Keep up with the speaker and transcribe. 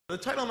The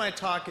title of my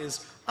talk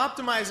is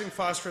Optimizing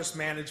Phosphorus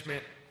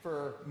Management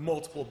for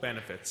Multiple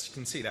Benefits. You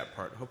can see that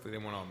part. Hopefully they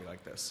won't all be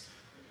like this.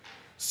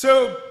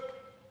 So,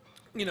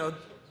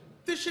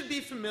 this should be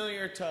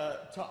familiar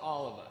to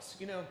all of us.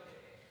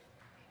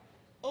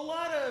 A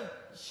lot of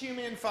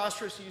human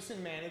phosphorus use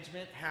and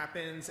management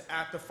happens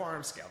at the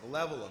farm scale, the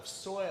level of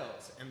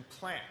soils and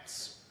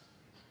plants.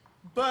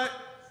 But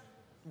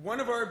one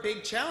of our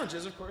big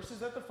challenges, of course, is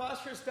that the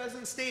phosphorus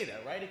doesn't stay there,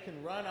 right? It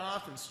can run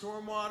off in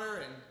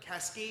stormwater and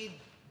cascade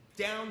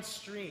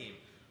downstream,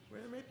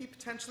 where there may be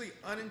potentially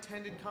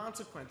unintended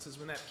consequences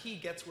when that P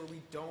gets where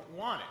we don't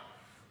want it.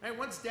 Right?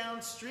 Once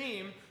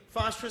downstream,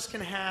 phosphorus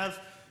can have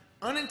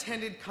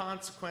unintended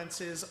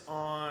consequences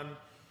on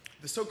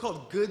the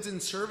so-called goods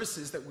and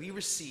services that we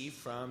receive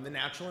from the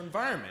natural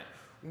environment,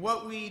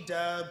 what we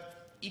dub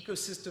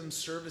ecosystem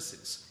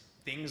services,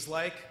 things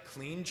like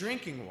clean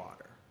drinking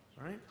water,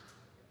 right?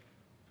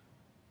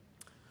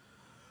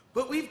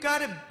 But we've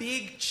got a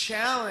big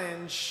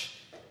challenge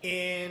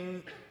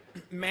in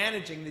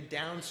managing the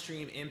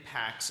downstream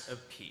impacts of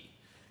P.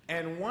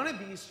 And one of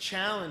these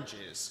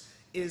challenges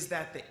is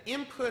that the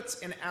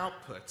inputs and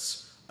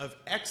outputs of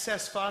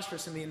excess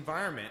phosphorus in the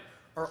environment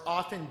are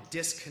often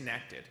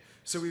disconnected.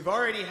 So we've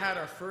already had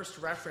our first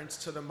reference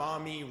to the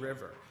Maumee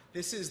River.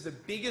 This is the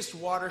biggest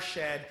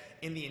watershed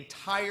in the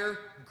entire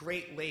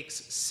Great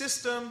Lakes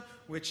system,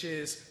 which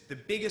is the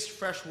biggest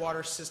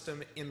freshwater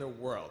system in the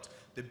world.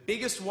 The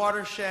biggest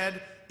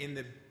watershed in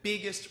the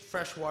biggest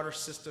freshwater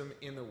system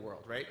in the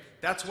world, right?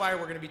 That's why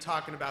we're going to be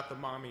talking about the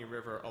Maumee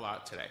River a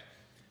lot today.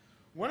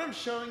 What I'm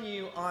showing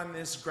you on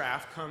this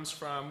graph comes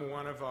from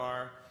one of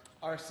our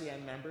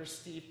RCN members,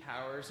 Steve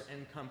Powers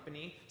and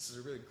Company. This is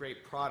a really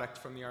great product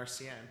from the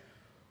RCN.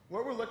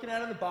 What we're looking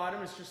at on the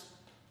bottom is just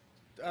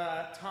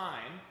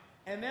time,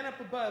 and then up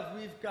above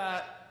we've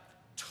got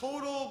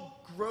total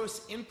gross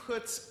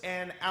inputs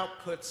and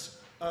outputs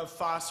of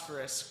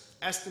phosphorus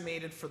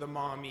estimated for the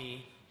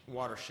Maumee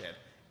watershed.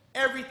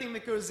 Everything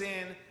that goes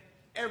in,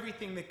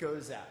 everything that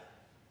goes out.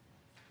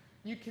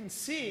 You can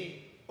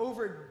see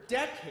over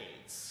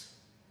decades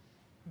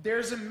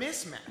there's a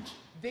mismatch.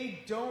 They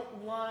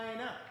don't line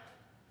up.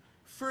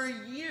 For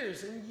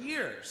years and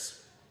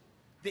years,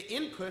 the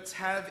inputs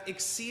have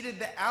exceeded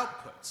the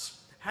outputs.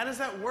 How does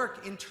that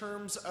work in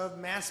terms of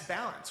mass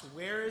balance?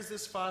 Where is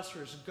this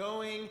phosphorus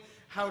going?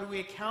 How do we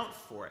account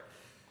for it?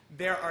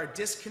 There are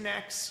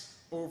disconnects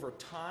over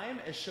time,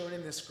 as shown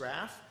in this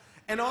graph,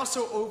 and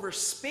also over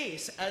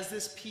space as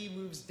this P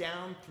moves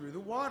down through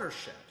the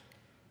watershed.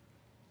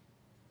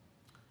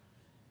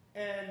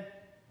 And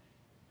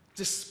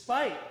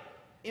despite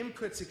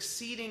inputs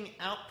exceeding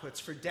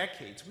outputs for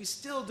decades, we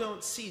still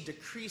don't see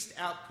decreased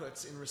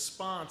outputs in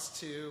response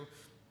to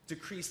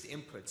decreased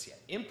inputs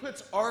yet.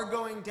 Inputs are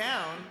going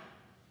down,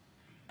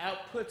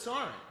 outputs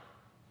aren't.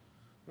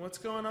 What's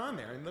going on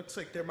there? It looks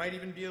like there might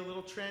even be a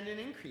little trend in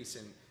increase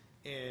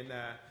in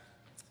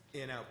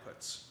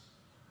outputs.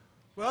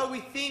 Well, we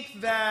think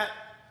that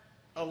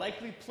a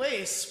likely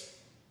place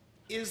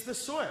is the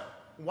soil.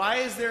 Why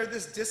is there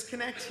this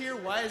disconnect here?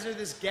 Why is there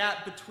this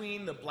gap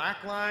between the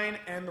black line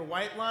and the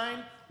white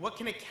line? What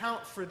can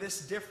account for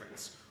this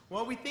difference?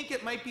 Well, we think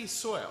it might be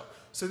soil.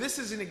 So this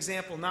is an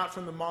example not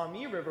from the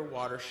Maumee River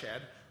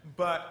watershed,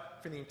 but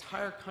for the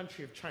entire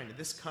country of China.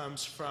 This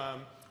comes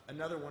from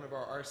another one of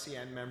our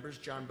RCN members,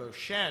 John Bo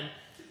Shen.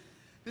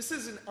 This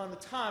is, on the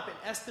top, an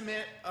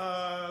estimate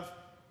of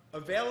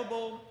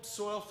available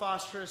soil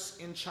phosphorus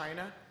in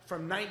China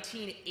from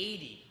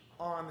 1980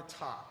 on the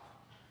top.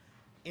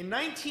 In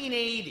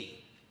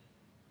 1980,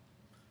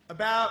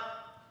 about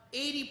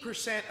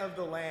 80% of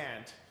the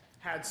land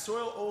had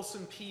soil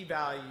Olsen P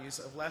values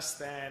of less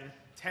than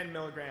 10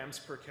 milligrams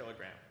per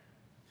kilogram.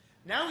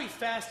 Now we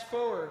fast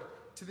forward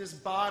to this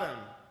bottom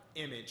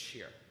image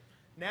here.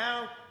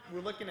 Now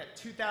we're looking at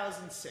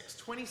 2006,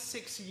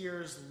 26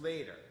 years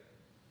later.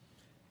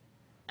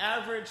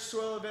 Average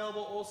soil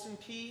available Olsen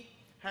P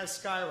has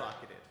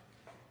skyrocketed.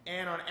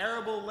 And on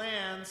arable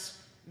lands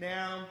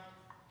now,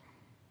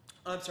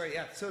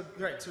 79%,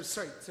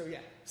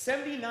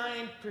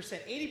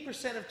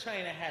 80% of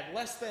China had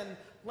less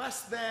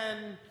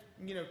than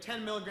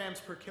 10 milligrams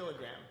per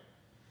kilogram.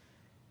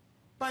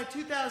 By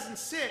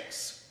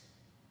 2006,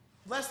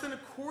 less than a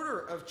quarter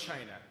of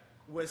China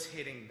was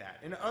hitting that.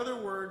 In other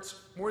words,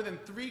 more than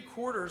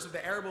 3/4 of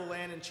the arable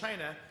land in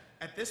China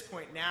at this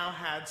point now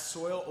had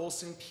soil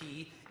Olsen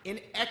P in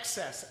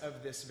excess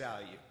of this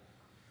value.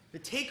 The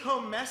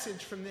take-home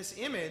message from this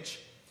image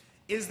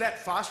is that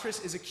phosphorus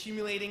is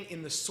accumulating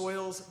in the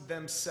soils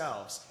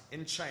themselves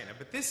in China.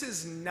 But this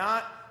is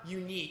not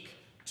unique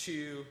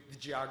to the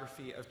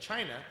geography of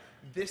China.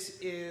 This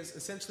is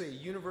essentially a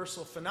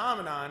universal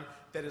phenomenon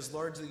that is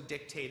largely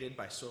dictated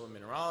by soil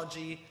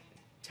mineralogy,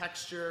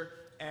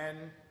 texture,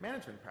 and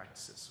management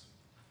practices.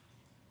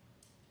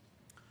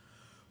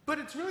 But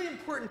it's really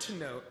important to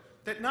note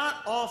that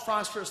not all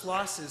phosphorus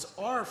losses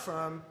are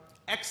from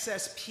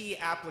excess P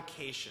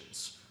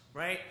applications,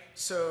 right?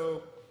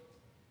 So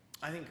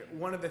I think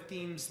one of the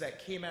themes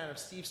that came out of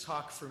Steve's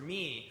talk for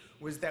me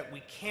was that we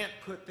can't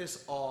put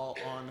this all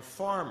on the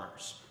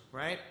farmers,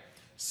 right?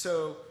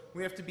 So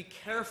we have to be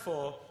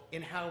careful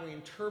in how we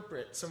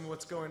interpret some of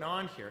what's going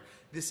on here.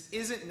 This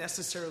isn't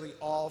necessarily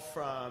all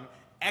from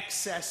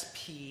excess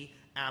P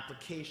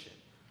application.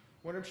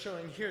 What I'm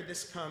showing here,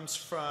 this comes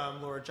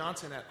from Laura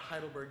Johnson at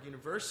Heidelberg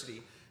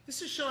University.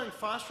 This is showing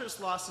phosphorus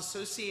loss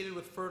associated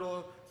with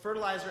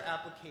fertilizer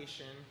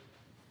application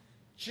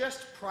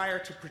just prior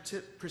to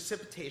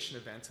precipitation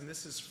events. And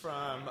this is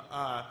from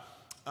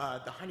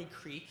the Honey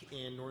Creek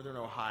in northern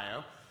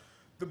Ohio.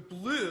 The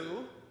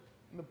blue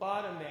in the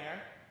bottom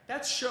there,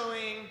 that's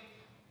showing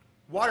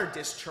water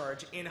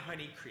discharge in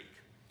Honey Creek.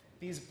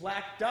 These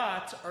black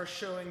dots are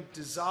showing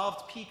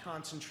dissolved P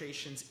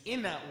concentrations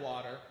in that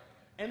water,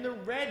 and the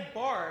red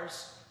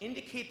bars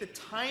indicate the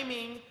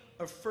timing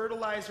of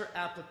fertilizer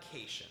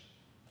application.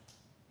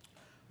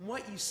 And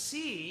what you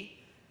see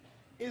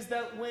is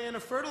that when a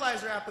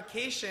fertilizer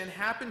application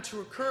happened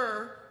to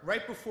occur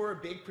right before a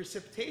big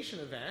precipitation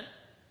event,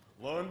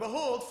 lo and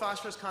behold,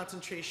 phosphorus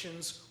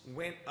concentrations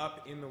went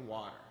up in the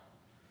water.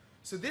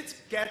 So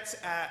this gets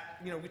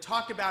at, we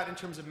talk about in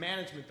terms of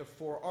management the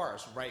 4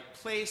 R's: right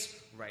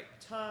place, right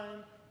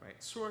time,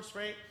 right source,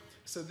 right?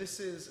 So this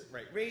is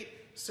right rate.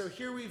 So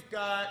here we've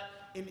got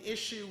an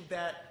issue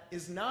that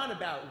is not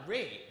about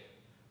rate,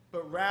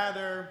 but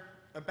rather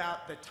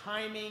about the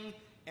timing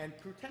and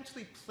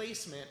potentially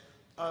placement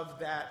of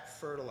that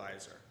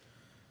fertilizer.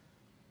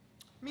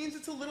 Means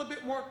it's a little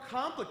bit more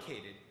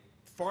complicated.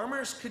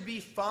 Farmers could be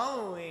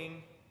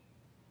following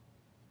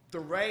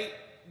the right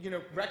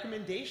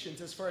recommendations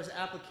as far as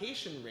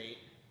application rate,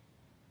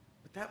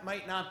 but that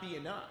might not be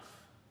enough.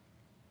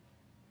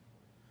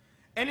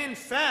 And in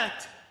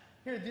fact,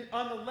 here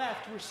on the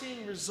left, we're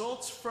seeing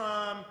results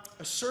from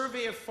a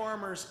survey of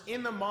farmers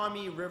in the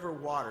Maumee River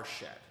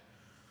watershed.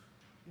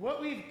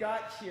 What we've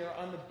got here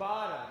on the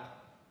bottom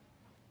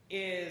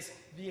is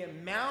the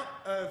amount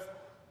of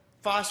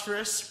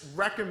phosphorus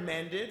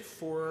recommended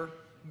for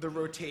the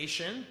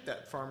rotation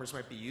that farmers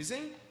might be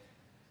using.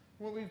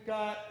 What we've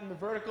got in the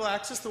vertical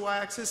axis, the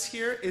y-axis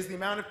here, is the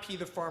amount of P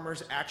the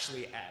farmers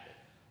actually added.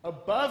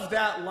 Above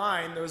that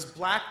line, those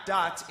black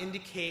dots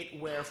indicate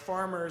where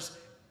farmers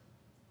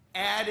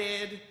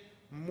added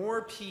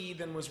more P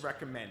than was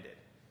recommended.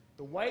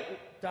 The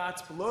white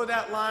dots below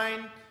that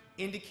line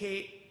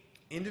indicate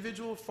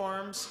individual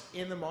farms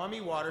in the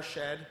Maumee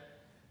watershed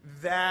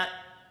that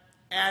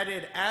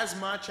added as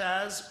much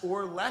as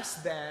or less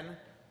than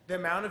the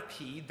amount of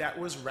P that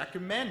was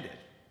recommended.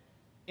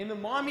 In the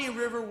Maumee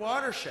River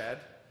watershed,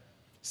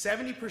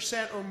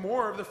 70% or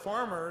more of the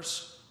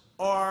farmers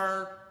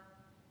are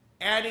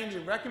adding the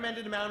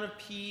recommended amount of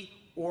P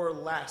or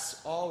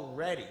less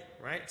already,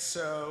 right?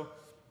 So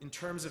in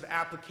terms of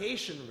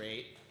application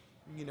rate,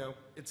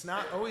 it's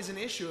not always an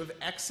issue of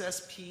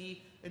excess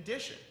P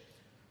addition.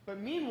 But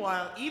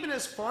meanwhile, even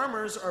as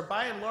farmers are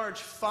by and large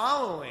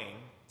following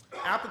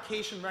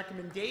application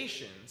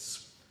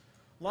recommendations,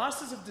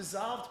 losses of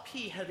dissolved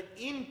P have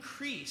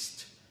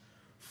increased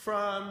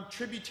from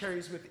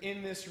tributaries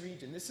within this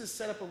region. This is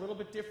set up a little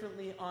bit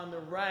differently on the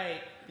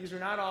right. These are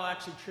not all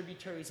actually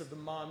tributaries of the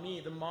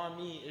Maumee. The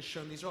Maumee is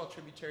shown, these are all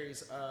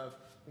tributaries of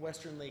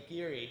western Lake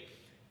Erie.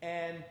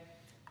 And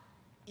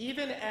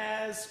even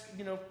as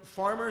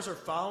farmers are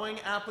following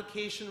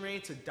application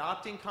rates,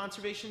 adopting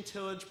conservation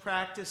tillage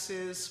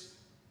practices,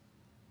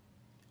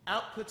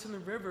 outputs in the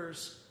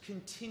rivers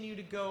continue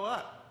to go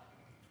up,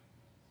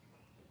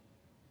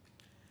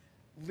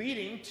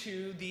 leading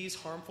to these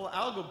harmful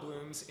algal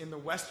blooms in the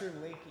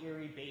western Lake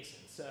Erie basin.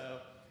 So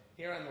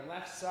here on the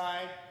left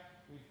side,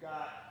 we've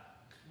got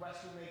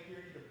western Lake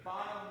Erie, the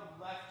bottom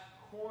left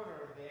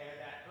corner there,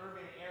 that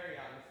urban area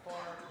on the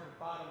far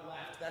bottom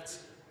left.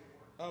 That's,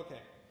 okay,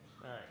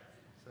 all right.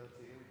 So let's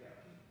see, here we go.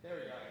 There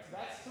we go. So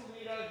that's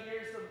Toledo.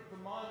 Here's the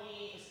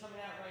Maumee is coming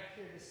out right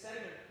here. The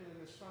sediment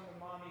plume is from the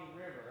Maumee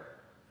River.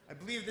 I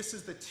believe this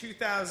is the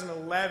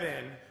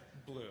 2011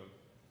 bloom.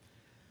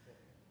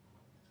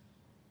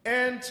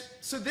 And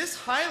so this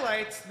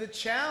highlights the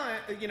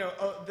challenge,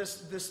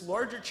 this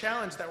larger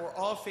challenge that we're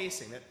all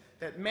facing,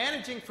 that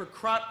managing for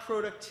crop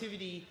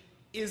productivity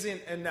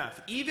isn't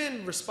enough.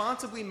 Even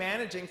responsibly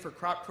managing for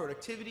crop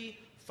productivity,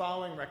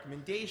 following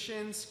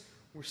recommendations,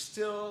 we're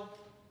still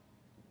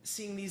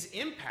seeing these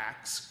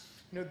impacts.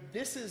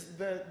 This is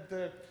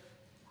the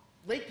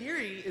Lake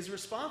Erie is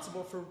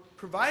responsible for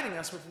providing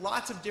us with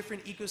lots of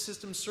different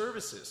ecosystem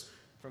services,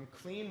 from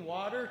clean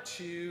water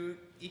to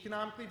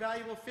economically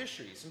valuable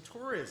fisheries and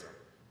tourism.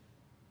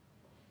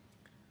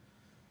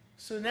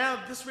 So now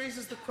this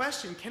raises the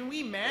question, can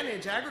we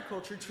manage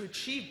agriculture to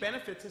achieve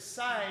benefits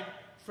aside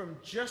from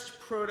just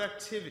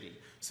productivity?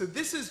 So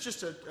this is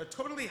just a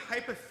totally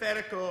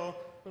hypothetical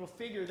little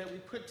figure that we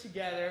put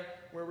together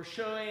where we're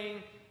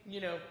showing,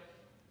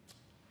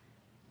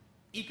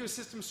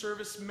 ecosystem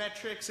service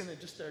metrics in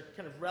just a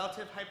kind of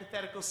relative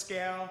hypothetical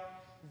scale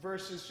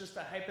versus just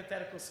a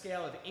hypothetical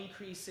scale of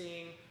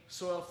increasing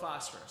soil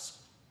phosphorus.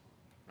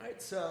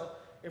 Right? So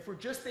if we're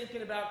just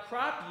thinking about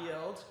crop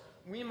yield,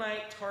 we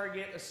might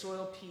target a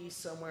soil piece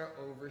somewhere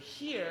over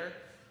here.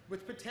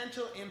 with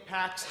potential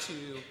impacts to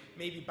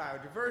maybe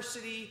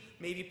biodiversity,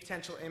 maybe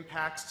potential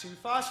impacts to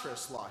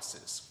phosphorus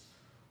losses.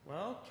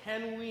 Well,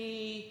 can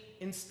we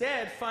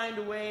instead find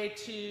a way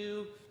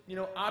to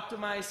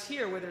optimize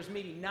here where there's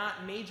maybe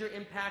not major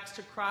impacts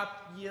to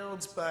crop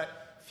yields,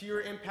 but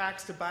fewer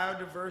impacts to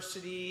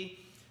biodiversity,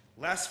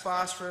 less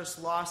phosphorus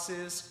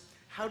losses?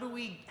 How do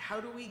we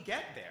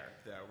get there,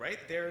 though, right?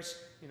 There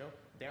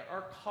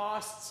are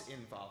costs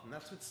involved, and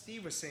that's what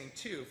Steve was saying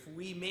too. If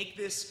we make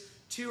this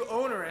too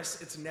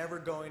onerous, it's never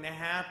going to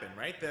happen,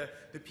 right?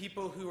 The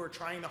people who are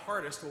trying the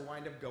hardest will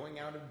wind up going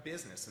out of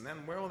business, and then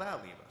where will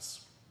that leave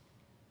us?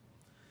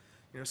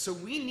 So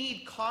we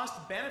need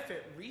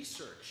cost-benefit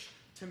research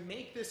to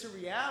make this a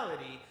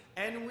reality,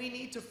 and we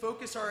need to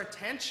focus our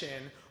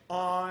attention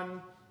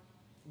on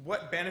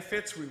what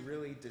benefits we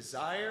really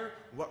desire,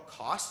 what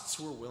costs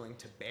we're willing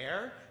to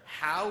bear,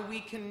 how we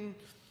can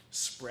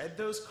spread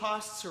those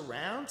costs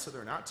around so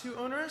they're not too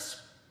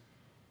onerous.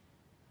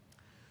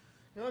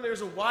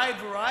 There's a wide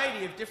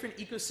variety of different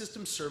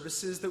ecosystem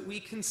services that we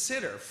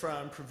consider,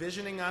 from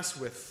provisioning us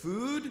with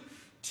food,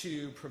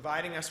 to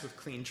providing us with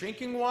clean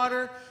drinking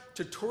water,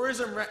 to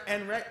tourism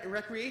and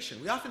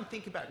recreation. We often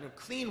think about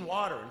clean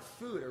water and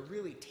food are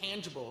really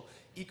tangible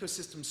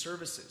ecosystem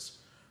services.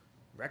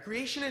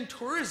 Recreation and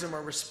tourism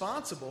are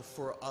responsible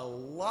for a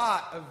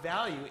lot of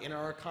value in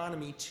our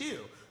economy too.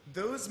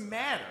 Those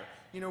matter.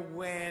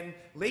 When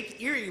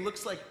Lake Erie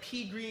looks like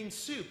pea green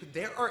soup,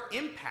 there are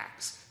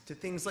impacts to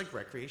things like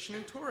recreation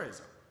and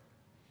tourism.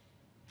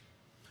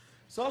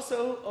 There's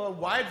also a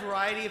wide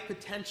variety of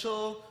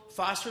potential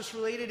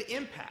phosphorus-related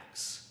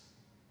impacts.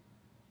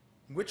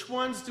 Which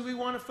ones do we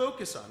want to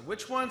focus on?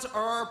 Which ones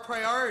are our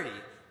priority?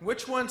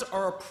 Which ones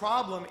are a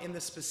problem in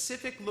the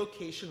specific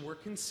location we're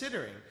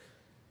considering?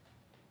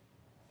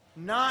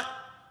 Not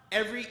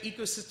every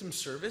ecosystem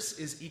service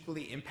is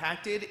equally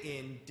impacted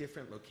in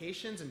different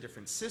locations and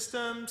different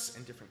systems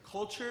and different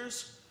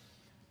cultures.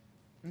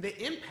 The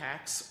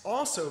impacts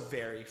also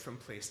vary from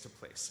place to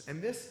place.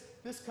 And this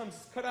comes,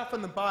 cut off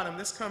on the bottom,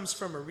 this comes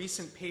from a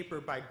recent paper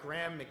by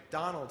Graham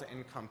McDonald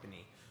and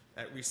Company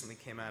that recently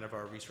came out of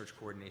our Research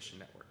Coordination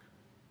Network.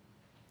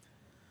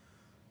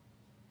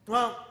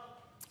 Well,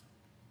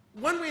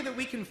 one way that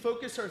we can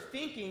focus our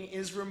thinking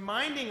is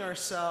reminding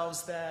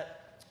ourselves that,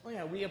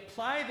 we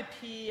apply the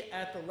P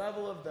at the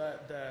level of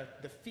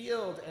the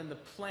field and the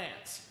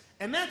plants.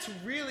 And that's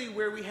really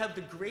where we have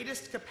the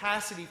greatest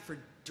capacity for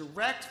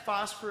direct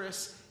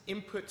phosphorus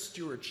input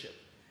stewardship.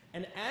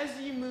 And as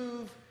you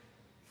move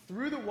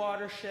through the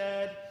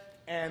watershed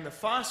and the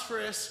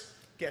phosphorus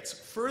gets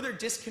further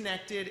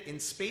disconnected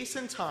in space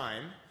and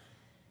time,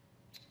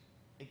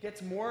 it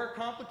gets more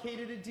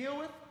complicated to deal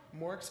with,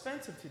 more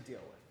expensive to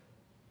deal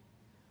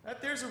with.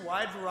 There's a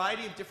wide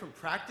variety of different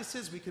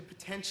practices we could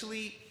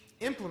potentially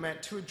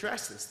implement to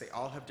address this. They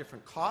all have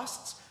different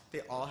costs,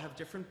 they all have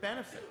different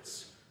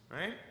benefits,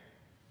 right?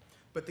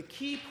 But the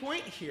key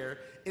point here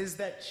is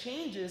that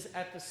changes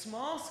at the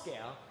small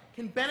scale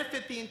can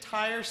benefit the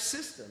entire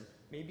system,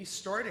 maybe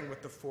starting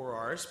with the 4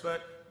 R's,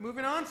 but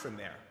moving on from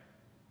there.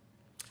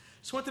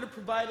 So I wanted to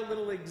provide a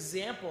little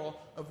example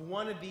of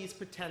one of these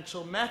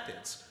potential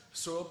methods,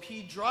 soil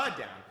P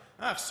drawdown.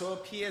 If soil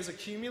P has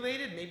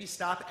accumulated, maybe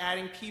stop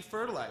adding P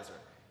fertilizer.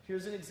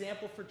 Here's an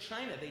example for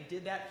China. They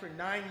did that for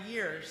 9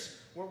 years.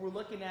 What we're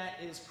looking at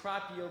is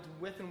crop yield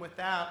with and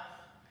without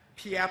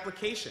P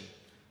application.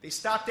 They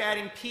stopped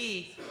adding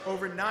P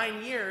over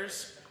 9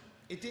 years.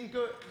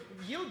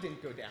 Yield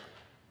didn't go down.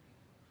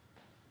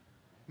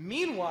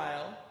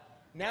 Meanwhile,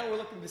 now we're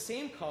looking at the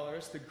same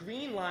colors. The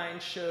green line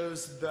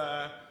shows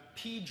the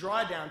P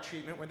drawdown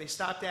treatment when they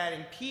stopped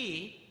adding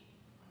P.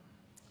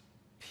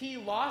 P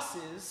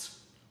losses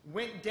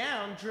went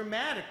down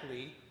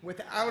dramatically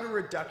without a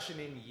reduction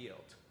in yield.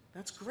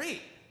 That's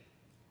great.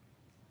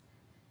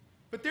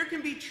 But there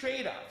can be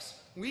trade-offs.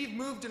 We've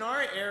moved in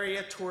our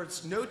area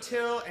towards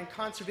no-till and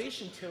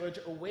conservation tillage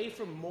away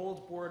from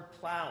moldboard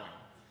plowing.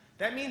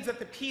 That means that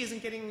the P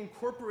isn't getting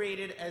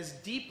incorporated as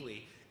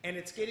deeply, and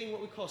it's getting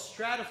what we call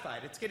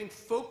stratified. It's getting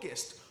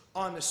focused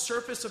on the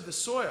surface of the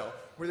soil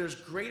where there's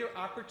greater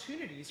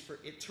opportunities for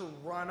it to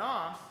run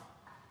off.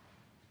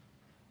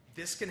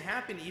 This can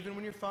happen even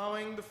when you're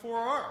following the 4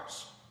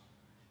 R's.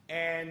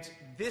 And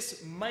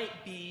this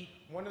might be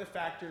one of the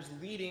factors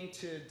leading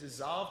to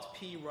dissolved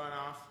P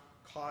runoff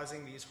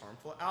causing these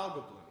harmful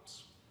algal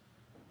blooms.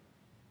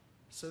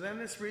 So then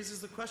this raises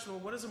the question,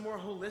 well, what does a more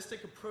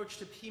holistic approach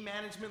to P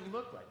management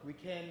look like? We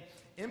can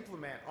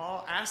implement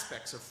all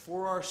aspects of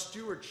 4R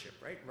stewardship,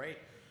 right?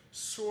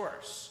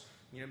 Source,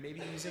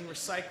 maybe using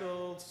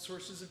recycled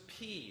sources of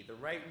P, the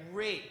right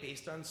rate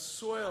based on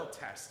soil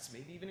tests,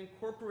 maybe even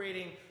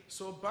incorporating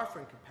soil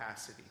buffering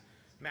capacity,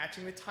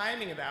 matching the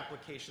timing of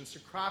applications to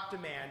crop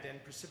demand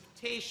and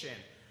precipitation,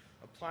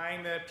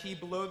 applying the P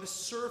below the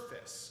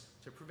surface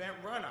to prevent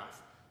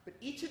runoff. But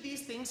each of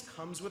these things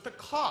comes with a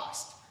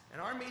cost.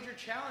 And our major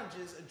challenge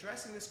is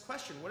addressing this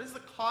question. What is the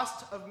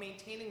cost of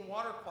maintaining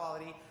water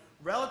quality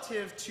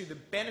relative to the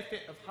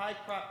benefit of high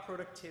crop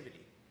productivity?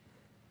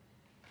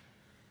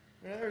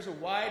 There's a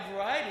wide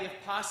variety of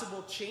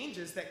possible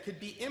changes that could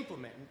be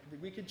implemented.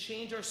 We could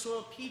change our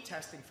soil P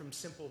testing from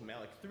simple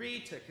Melic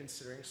 3 to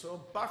considering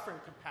soil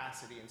buffering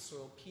capacity and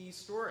soil P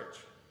storage.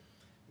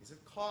 These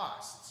have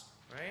costs,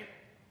 right?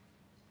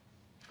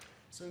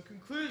 So in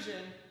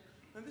conclusion,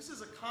 now this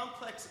is a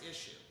complex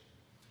issue.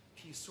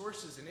 P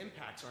sources and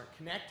impacts aren't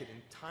connected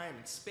in time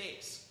and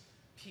space.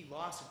 P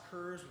loss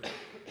occurs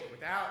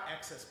without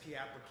excess P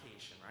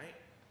application, right?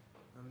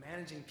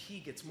 Managing P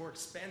gets more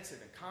expensive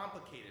and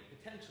complicated,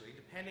 potentially,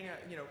 depending on,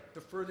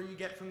 the further you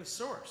get from the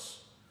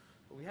source.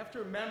 But we have to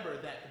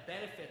remember that the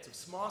benefits of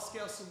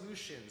small-scale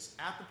solutions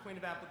at the point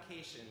of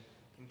application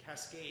can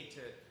cascade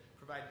to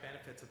provide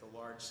benefits at the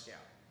large scale.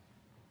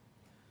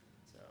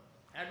 So,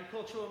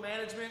 agricultural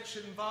management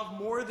should involve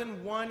more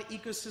than one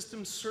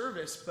ecosystem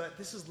service, but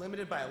this is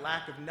limited by a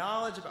lack of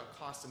knowledge about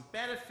costs and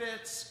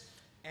benefits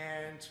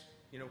and,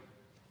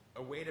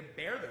 a way to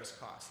bear those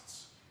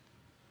costs.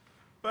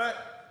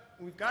 But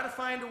we've got to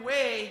find a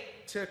way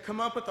to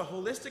come up with a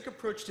holistic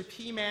approach to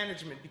P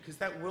management because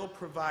that will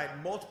provide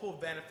multiple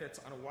benefits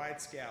on a wide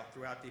scale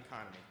throughout the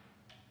economy.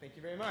 Thank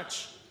you very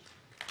much.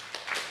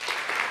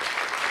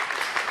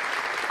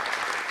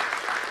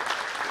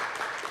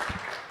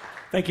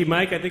 Thank you,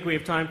 Mike. I think we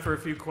have time for a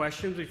few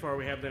questions before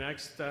we have the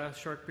next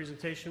short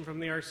presentation from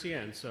the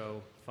RCN.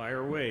 So fire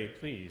away,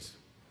 please.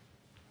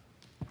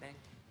 Thank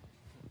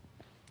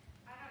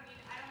you. I don't think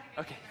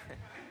Okay.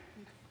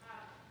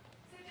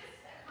 So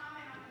just a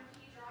comment on the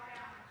P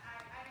drawdown.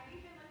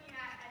 We've been looking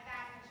at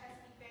that in the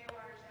Chesapeake Bay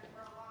watershed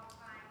for a long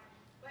time,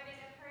 but in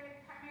a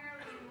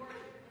primarily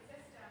North-driven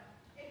system,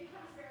 it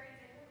becomes very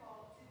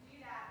difficult to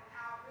do that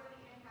without really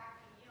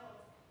impacting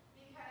yields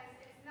because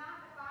it's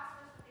not the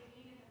phosphorus that they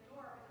need in the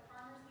north, but the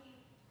farmers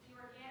need the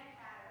organic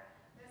matter,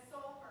 the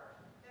sulfur,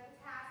 the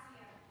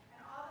potassium,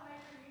 and all the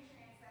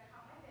micronutrients that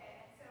come with it.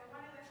 And so one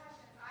of the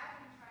questions I've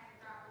been trying to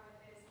grapple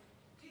with is,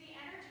 do the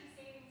energy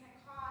savings and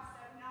costs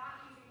of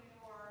not using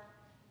manure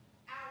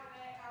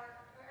outweigh, are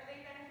they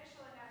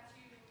beneficial enough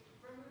to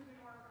remove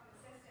manure from the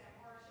system,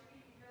 or should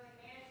we be really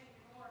managing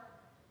manure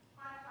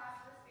on a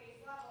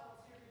phosphorus-based level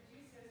to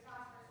reduce those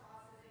phosphorus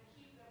losses and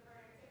keep the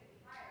productivity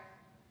higher?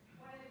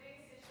 One of the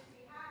biggest issues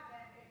we have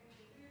then, if we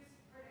lose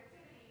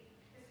productivity,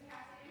 is we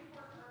have to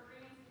import more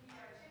grains to feed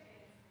our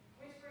chickens,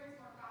 which brings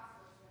more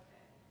phosphorus with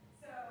it.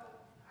 So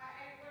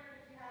I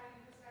wondered if you had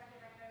any perspective.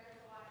 I know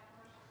there's a lot of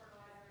commercial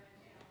fertilizer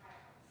in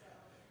Ohio. So.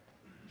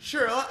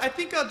 Sure. Well, I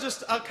think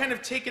I'll kind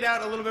of take it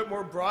out a little bit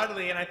more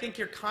broadly, and I think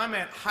your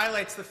comment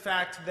highlights the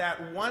fact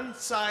that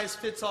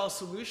one-size-fits-all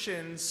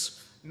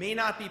solutions may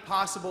not be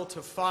possible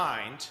to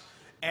find,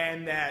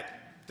 and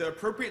that the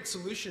appropriate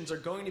solutions are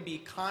going to be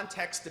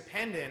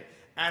context-dependent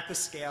at the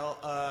scale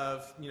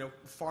of,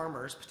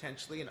 farmers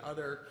potentially and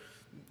other,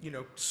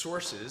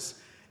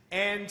 sources.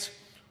 And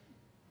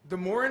the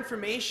more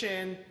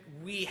information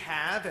we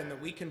have and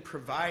that we can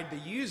provide the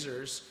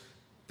users,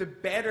 the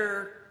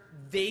better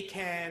they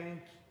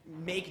can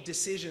make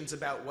decisions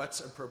about what's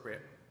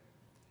appropriate.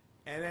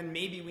 And then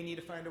maybe we need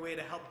to find a way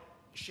to help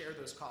share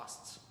those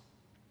costs.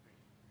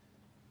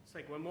 Let's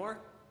take one more.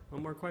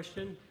 One more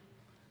question.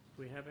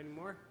 Do we have any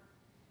more?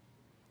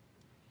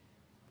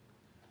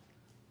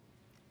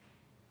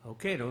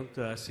 Okay, don't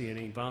see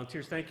any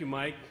volunteers. Thank you,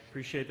 Mike.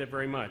 Appreciate that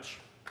very much.